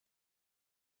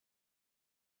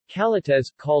Kaletez,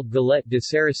 called galette de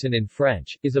sarrasin in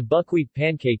French, is a buckwheat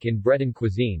pancake in Breton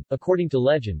cuisine. According to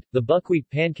legend, the buckwheat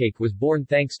pancake was born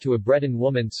thanks to a Breton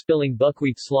woman spilling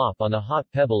buckwheat slop on a hot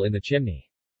pebble in the chimney.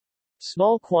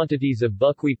 Small quantities of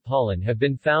buckwheat pollen have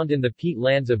been found in the peat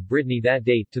lands of Brittany that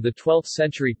date to the 12th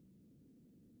century.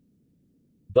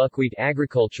 Buckwheat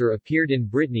agriculture appeared in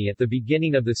Brittany at the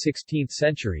beginning of the 16th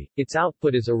century. Its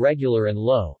output is irregular and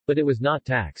low, but it was not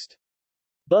taxed.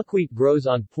 Buckwheat grows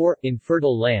on poor,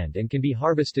 infertile land and can be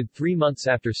harvested 3 months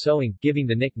after sowing, giving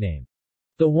the nickname,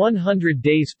 the 100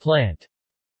 days plant.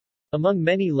 Among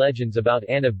many legends about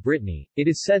Anne of Brittany, it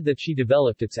is said that she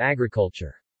developed its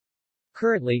agriculture.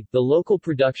 Currently, the local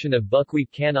production of buckwheat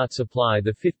cannot supply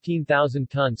the 15,000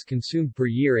 tons consumed per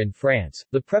year in France.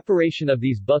 The preparation of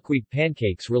these buckwheat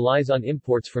pancakes relies on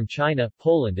imports from China,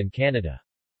 Poland and Canada.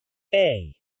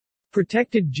 A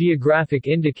protected geographic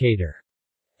indicator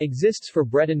exists for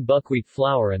Breton buckwheat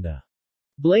flour and the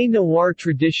Blé Noir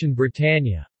Tradition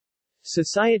Britannia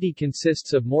society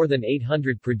consists of more than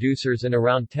 800 producers and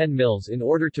around 10 mills in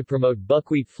order to promote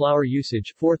buckwheat flour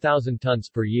usage 4,000 tons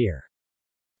per year.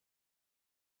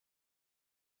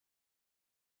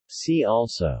 See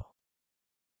also: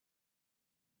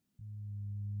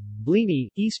 Blini,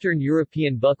 Eastern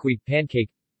European buckwheat pancake,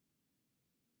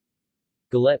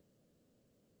 galette,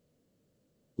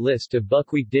 list of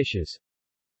buckwheat dishes,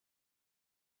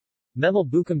 Memel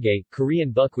bukumgae,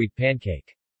 Korean buckwheat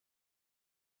pancake.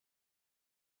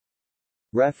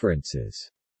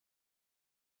 References